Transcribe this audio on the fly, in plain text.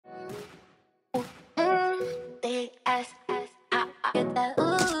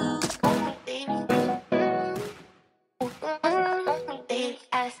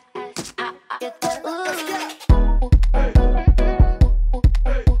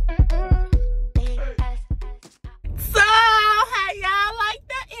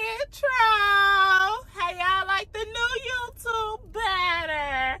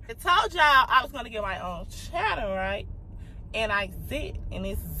to get my own channel, right? And I did, and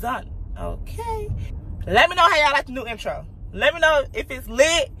it's done. Okay. Let me know how y'all like the new intro. Let me know if it's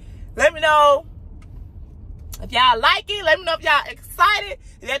lit. Let me know if y'all like it. Let me know if y'all excited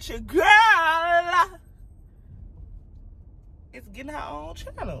that your girl is getting her own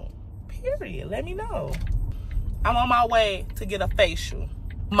channel. Period. Let me know. I'm on my way to get a facial.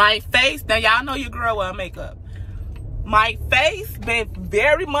 My face, now y'all know your girl wear makeup. My face been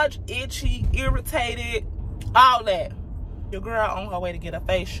very much itchy, irritated, all that. Your girl on her way to get a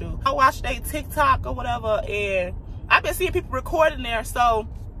facial. I watched a TikTok or whatever, and I've been seeing people recording there, so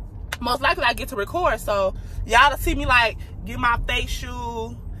most likely I get to record. So y'all to see me like get my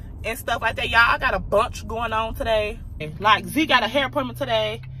facial and stuff like that. Y'all, I got a bunch going on today. Like Z got a hair appointment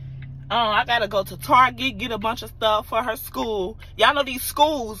today. I gotta go to Target, get a bunch of stuff for her school. Y'all know these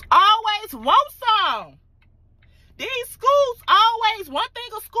schools always want some. These schools always, one thing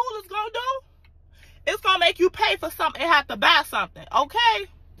a school is gonna do, it's gonna make you pay for something and have to buy something, okay?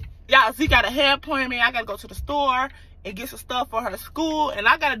 Y'all, Z got a hair appointment. I gotta go to the store and get some stuff for her school. And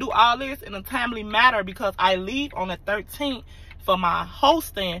I gotta do all this in a timely manner because I leave on the 13th for my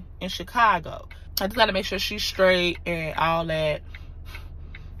hosting in Chicago. I just gotta make sure she's straight and all that.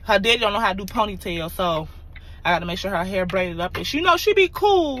 Her daddy don't know how to do ponytail, so I gotta make sure her hair braided up. And she knows she be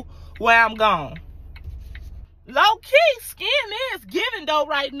cool where I'm gone. Low-key, skin is giving though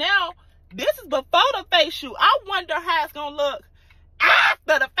right now. This is before the facial. I wonder how it's gonna look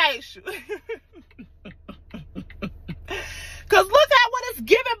after the facial. Cause look at what it's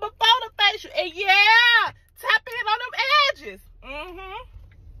giving before the facial. And yeah, tap in on them edges.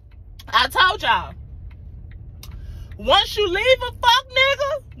 I told y'all. Once you leave a fuck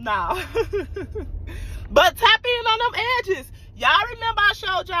nigga, nah. But tap in on them edges. Y'all remember I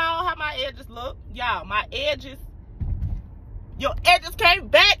showed y'all how my edges look? Y'all, my edges. Your edges came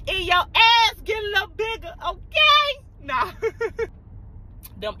back and your ass get a little bigger, okay? Nah.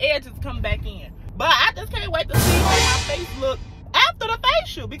 Them edges come back in. But I just can't wait to see how my face look after the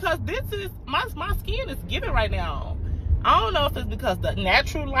facial, because this is, my skin is giving right now. I don't know if it's because the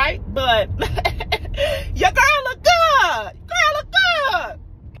natural light, but your girl look good. Girl look good.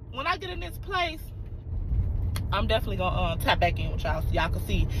 When I get in this place, I'm definitely gonna tap back in with y'all so y'all can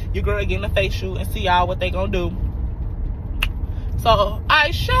see your girl getting a facial and see y'all what they gonna do. So I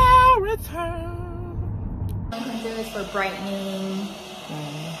shall return. Concealers for brightening.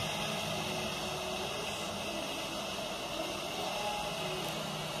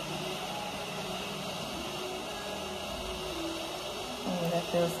 That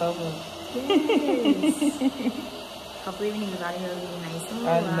feels so good. Yes. Hopefully when you got it, it'll be nice and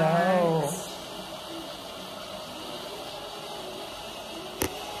relaxed. I know.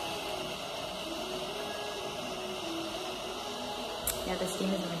 Yeah, the steam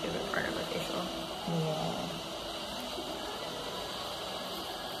is my favorite part of a facial. Yeah.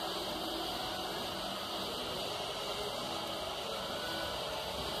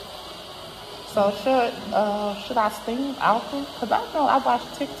 So should I steam after? Cause I know I watch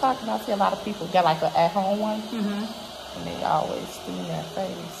TikTok and I see a lot of people get like an at-home one, and they always steam their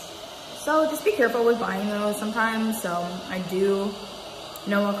face. So just be careful with buying those. Sometimes, I do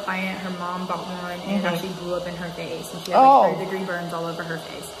know a client. Her mom bought one and it actually blew up in her face, and she had like 3rd-degree burns all over her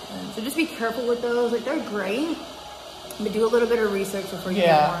face. So just be careful with those. Like, they're great, but do a little bit of research before you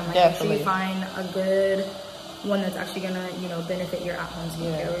get one. Like, definitely. make sure you find a good one that's actually gonna, you know, benefit your at-home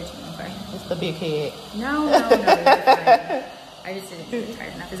skincare routine. Okay. It's the big head. No, you're fine. I just didn't get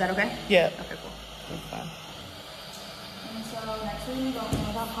tired enough. Is that okay? Yeah. Okay, cool. It's fine. And so next we're gonna go in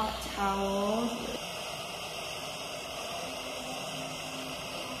with a hot towel.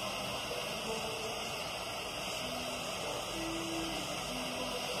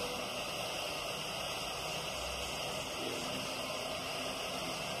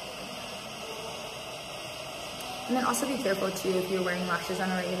 And then also be careful too if you're wearing lashes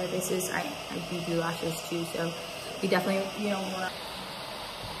on a regular basis. I do lashes too, so you definitely, you know, want to.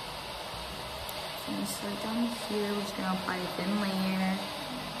 So I'm gonna start down here. We're just gonna apply a thin layer,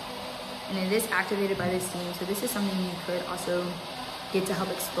 and it is activated by the steam. So this is something you could also get to help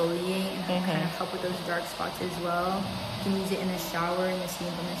exfoliate and kind of help with those dark spots as well. You can use it in the shower, and the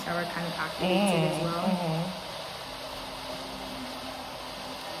steam from the shower kind of activates it as well.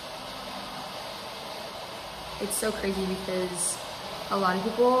 It's so crazy because a lot of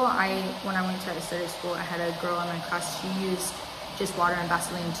people, when I went to started school, I had a girl in my class, she used just water and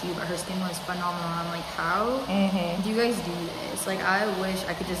Vaseline too, but her skin was phenomenal. I'm like, how do you guys do this? Like, I wish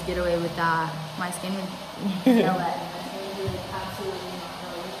I could just get away with that. My skin would yell at me.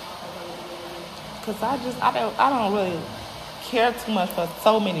 Cause I don't really care too much for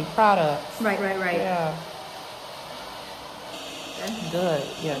so many products. Right. Yeah. Good.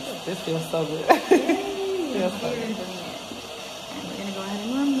 Yes, this feels so good. Yay. Feels so good. And we're gonna go ahead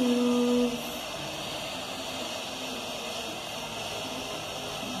and remove.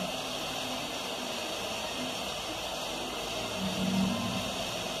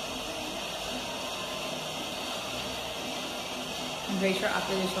 I'm pretty sure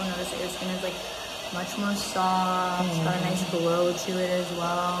after this you'll notice that your skin is like much more soft. It's got a nice glow to it as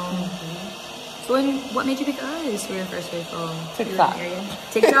well. So what made you pick us for your first facial? TikTok.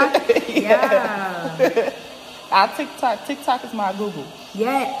 TikTok? Yeah. TikTok is my Google.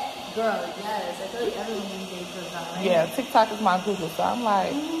 Yeah. Girl, yes. I feel like everyone engages that, right? Yeah, TikTok is my Google. So I'm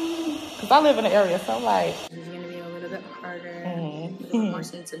like, because I live in the area, so I'm like. This is going to be a little bit harder. A little more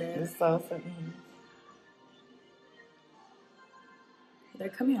sensitive. It's so sensitive. They're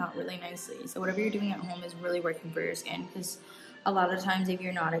coming out really nicely. So whatever you're doing at home is really working for your skin, because a lot of times if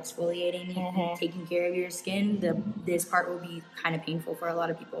you're not exfoliating and taking care of your skin, this part will be kind of painful for a lot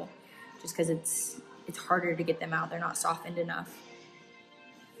of people, just because it's harder to get them out. They're not softened enough.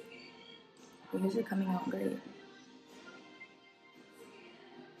 Yours are coming out great.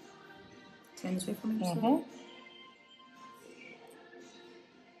 Turn this way for me.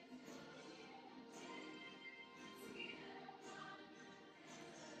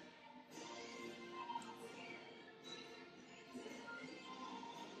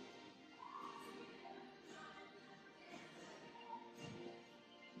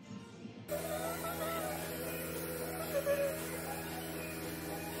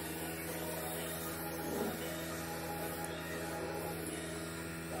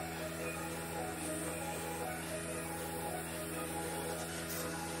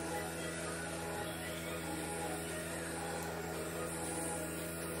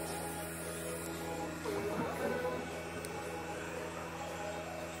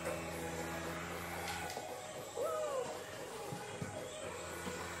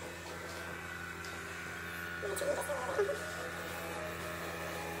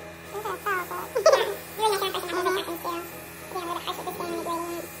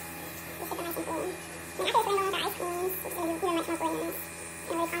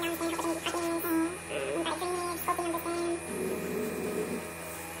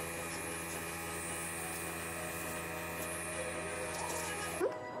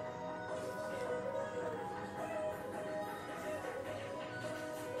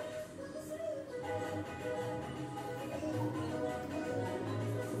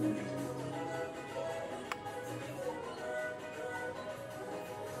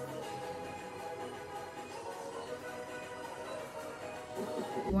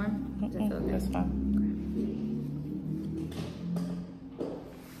 Warm? Does it feel okay? That's fine.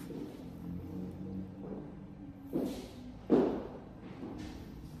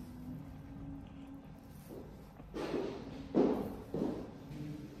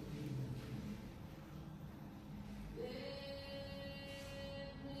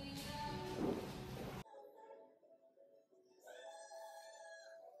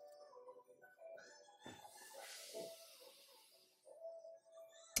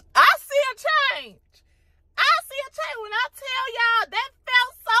 When I tell y'all that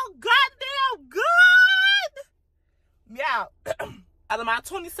felt so goddamn good. Yeah. Out of my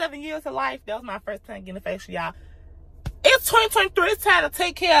 27 years of life, that was my first time getting a facial, y'all. It's 2023. It's time to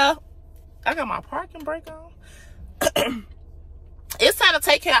take care. I got my parking brake on. It's time to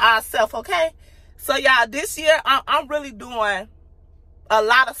take care of ourselves, okay? So, y'all, this year, I'm really doing a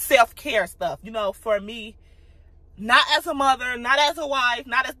lot of self-care stuff, you know, for me. Not as a mother, not as a wife,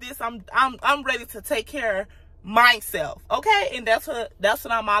 not as this. I'm ready to take care of myself, okay? And that's what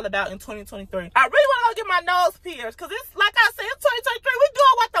I'm all about in 2023. I really want to go get my nose pierced, because it's like I said, it's 2023. We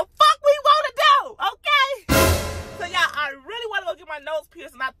doing what the fuck we want to do, okay? So yeah, I really want to go get my nose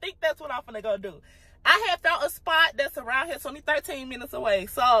pierced, and I think that's what I'm gonna go do. I have found a spot that's around here. It's only 13 minutes away,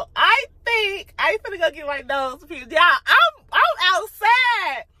 so I think I'm gonna go get my nose pierced. Yeah, I'm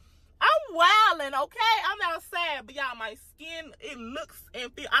outside. I'm wilding, okay? I'm outside, but y'all, my skin, it looks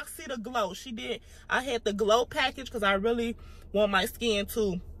and feel. I see the glow. I had the glow package because I really want my skin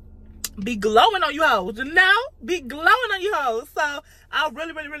to be glowing on you hoes, you know? Be glowing on you hoes. So I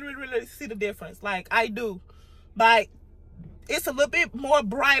really see the difference. Like, I do. Like, it's a little bit more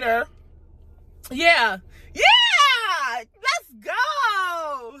brighter. Yeah. Yeah! Let's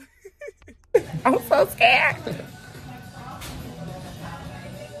go! I'm so scared.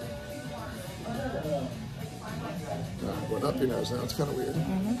 Going up your nose now, it's kind of weird.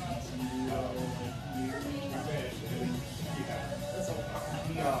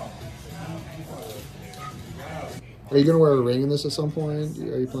 Are you gonna wear a ring in this at some point?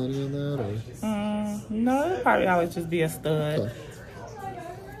 Are you planning on that, or? No, it'll probably always just be a stud. Okay.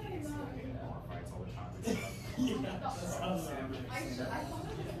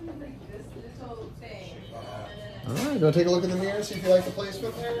 All right, go take a look in the mirror, see if you like the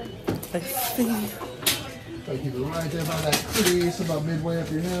placement there. Let's see. Try to keep it right there by that crease, about midway up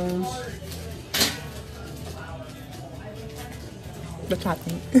your nose. What y'all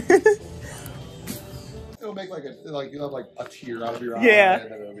think? It'll make like you'll have like a tear out of your eye, Yeah.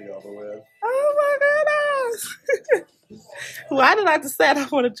 and then it'll be over with. Oh my goodness. Why did I decide I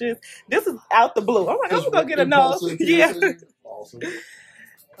want to just, this is out the blue. I'm like, I'm going to get a nose. Yeah. Awesome.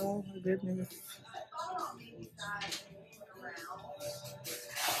 Oh my goodness.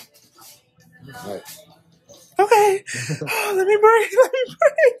 Right. Okay. Oh, let me breathe. Let me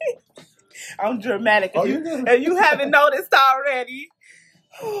breathe. I'm dramatic. Oh, If you haven't noticed already.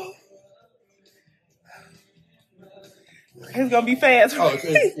 It's going to be fast. Oh,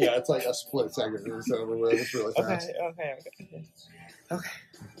 it's like a split second. It's over with. It's really fast. Okay.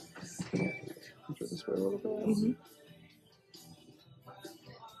 Try this way a little bit. Mm-hmm.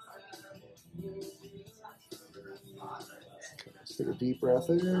 Let's take a deep breath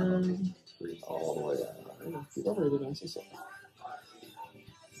in. Breathe all the way out. Keep over really nice and slow.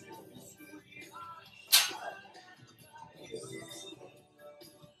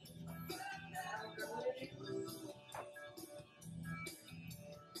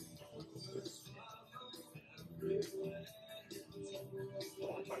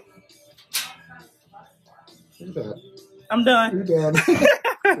 Look at that. I'm done. You're done. Wipe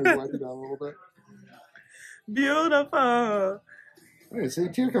it down a little bit. Beautiful. Hey, see a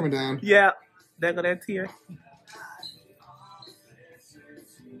tear coming down. Yeah. There go that tear.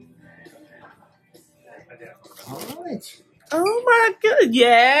 All right. Oh my god.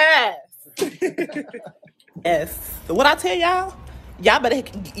 Yes. Yes. So what I tell y'all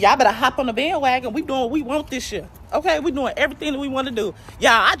better hop on the bandwagon. We doing what we want this year. Okay, we doing everything that we want to do.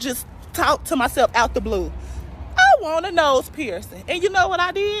 Y'all, I just talked to myself out the blue. I want a nose piercing. And you know what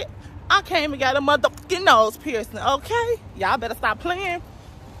I did? I came and got a motherfucking nose piercing. Okay? Y'all better stop playing.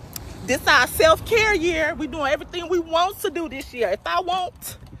 This our self-care year. We doing everything we want to do this year. If I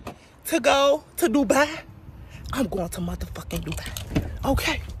want to go to Dubai, I'm going to motherfucking Dubai.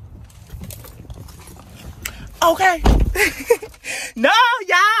 Okay? Okay. No,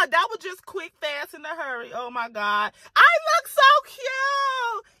 y'all, that was just quick, fast, in a hurry. Oh my God. I look so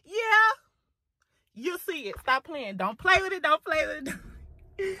cute. Yeah. You'll see it. Stop playing. Don't play with it. Don't play with it.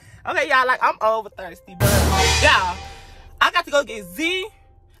 Okay, y'all, like, I'm over thirsty, but y'all, I got to go get Z.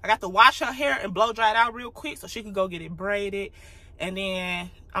 I got to wash her hair and blow dry it out real quick so she can go get it braided. And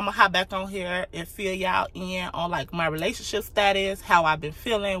then I'm gonna hop back on here and fill y'all in on like my relationship status, how I've been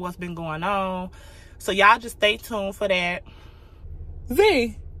feeling, what's been going on. So y'all just stay tuned for that.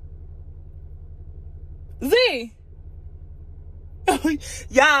 Z.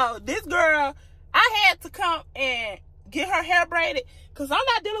 Y'all, this girl, I had to come and get her hair braided because I'm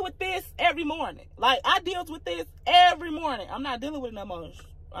not dealing with this every morning. Like, I deal with this every morning. I'm not dealing with it no more.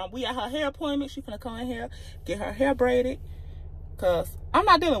 We at her hair appointment. She's gonna come in here, get her hair braided because I'm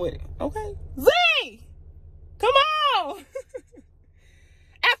not dealing with it. Okay? Z! Come on!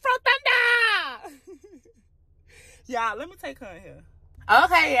 Afro Thunder! Y'all, let me take her in here.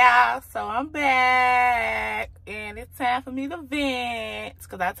 Okay, y'all, so I'm back, and it's time for me to vent,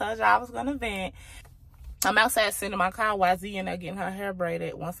 because I told y'all I was going to vent. I'm outside sitting in my car while Z in there getting her hair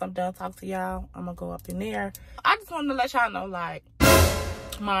braided. Once I'm done talking to y'all, I'm going to go up in there. I just wanted to let y'all know, like,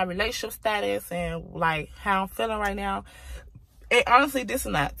 my relationship status and, like, how I'm feeling right now. And honestly, this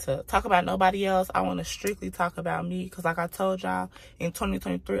is not to talk about nobody else. I want to strictly talk about me because, like I told y'all, in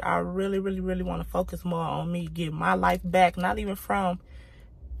 2023, I really, really, really want to focus more on me, get my life back, not even from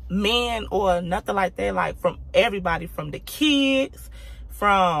men or nothing like that, like from everybody, from the kids,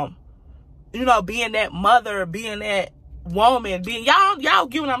 from, you know, being that mother, being that woman, being, y'all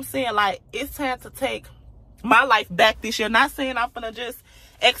get what I'm saying? Like, it's time to take my life back this year. Not saying I'm gonna just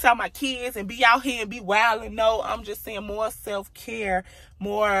X out my kids and be out here and be wild, and no, I'm just saying more self-care,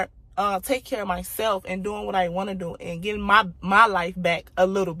 more take care of myself and doing what I want to do and getting my life back a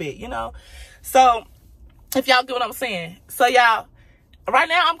little bit, you know? So, if y'all get what I'm saying. So, y'all, right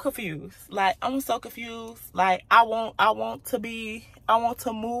now I'm confused. Like, I'm so confused. Like, I want to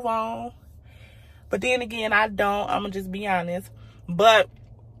move on. But then again, I don't. I'm gonna just be honest. But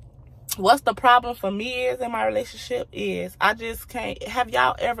what's the problem for me is in my relationship is I just can't. Have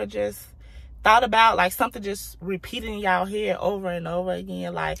y'all ever just thought about, like, something just repeating in y'all head over and over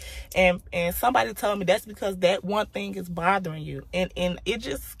again, like, and somebody told me that's because that one thing is bothering you, and it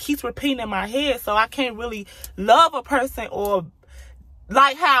just keeps repeating in my head, so I can't really love a person or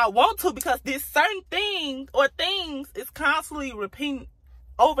like how I want to, because this certain thing or things is constantly repeating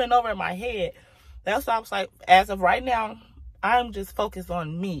over and over in my head. That's why I was like, as of right now, I'm just focused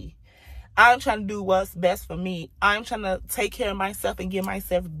on me. I'm trying to do what's best for me. I'm trying to take care of myself and get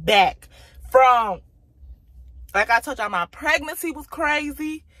myself back from, like I told y'all, my pregnancy was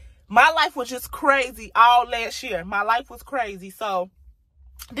crazy. My life was just crazy all last year. My life was crazy. So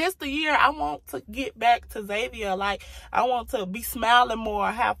this the year I want to get back to Xavier. Like, I want to be smiling more,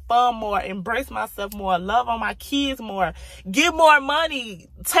 have fun more, embrace myself more, love on my kids more, get more money,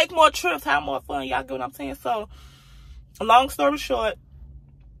 take more trips, have more fun. Y'all get what I'm saying? So, long story short,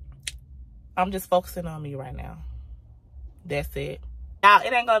 I'm just focusing on me right now. That's it. Now,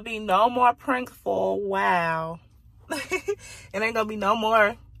 it ain't gonna be no more pranks for a while. It ain't gonna be no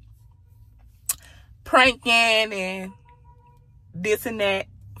more pranking and this and that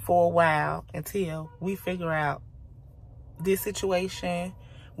for a while, until we figure out this situation,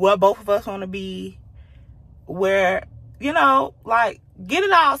 where both of us want to be, where, you know, like, get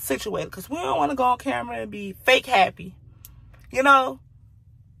it all situated, because we don't want to go on camera and be fake happy. You know,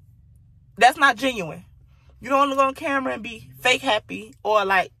 that's not genuine. You don't want to go on camera and be fake happy, or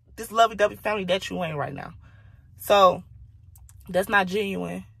like this lovey-dovey family that you ain't right now. So that's not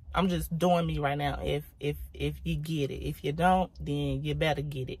genuine. I'm just doing me right now. If you get it, if you don't, then you better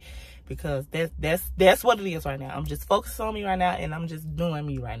get it, because that's what it is right now. I'm just focused on me right now, and I'm just doing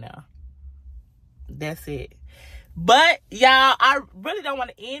me right now. That's it. But y'all, I really don't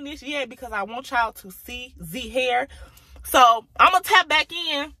want to end this yet, because I want y'all to see Z hair. So I'm gonna tap back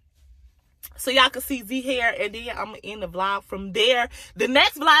in so y'all can see Z hair, and then I'm gonna end the vlog from there. The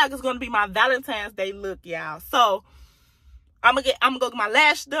next vlog is gonna be my Valentine's Day look, y'all. So I'm gonna go get my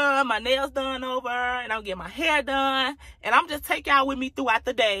lash done, my nails done over, and I'm gonna get my hair done, and I'm just take y'all with me throughout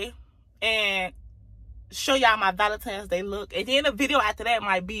the day and show y'all my Valentine's Day look. And then the video after that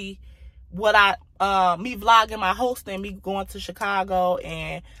might be what me vlogging my hosting, me going to Chicago,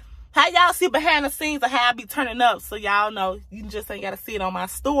 and how y'all see behind the scenes of how I be turning up, so y'all know. You just ain't gotta see it on my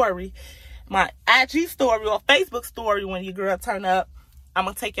story, my IG story or Facebook story when your girl turn up. I'm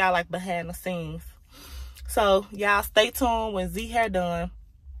gonna take y'all like behind the scenes. So y'all stay tuned. When Z hair done,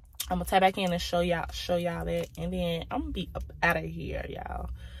 I'm gonna tap back in and show y'all that, and then I'm gonna be up out of here, y'all.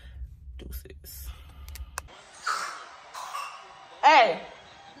 Deuces. Hey,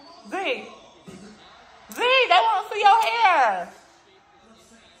 Z, they want to see your hair.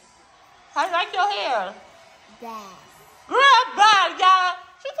 How you like your hair? Bad. Girl, bad, y'all.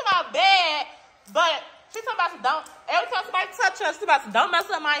 She talking about bad, but she talking about don't. Every time somebody touch her, she about to don't mess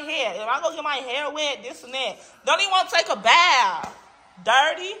up my hair. If I go get my hair wet, this and that. Don't even want to take a bath.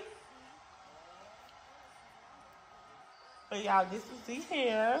 Dirty. But y'all, this is the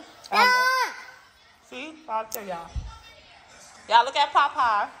hair. See, I'll tell y'all. Y'all look at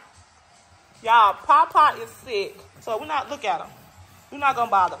Papa. Y'all, Papa is sick, so we're not look at him. We're not gonna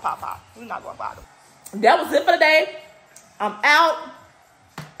bother Papa. We're not gonna bother. That was it for the day. I'm out.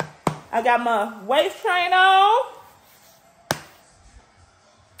 I got my waist train on.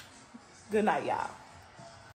 Good night, y'all.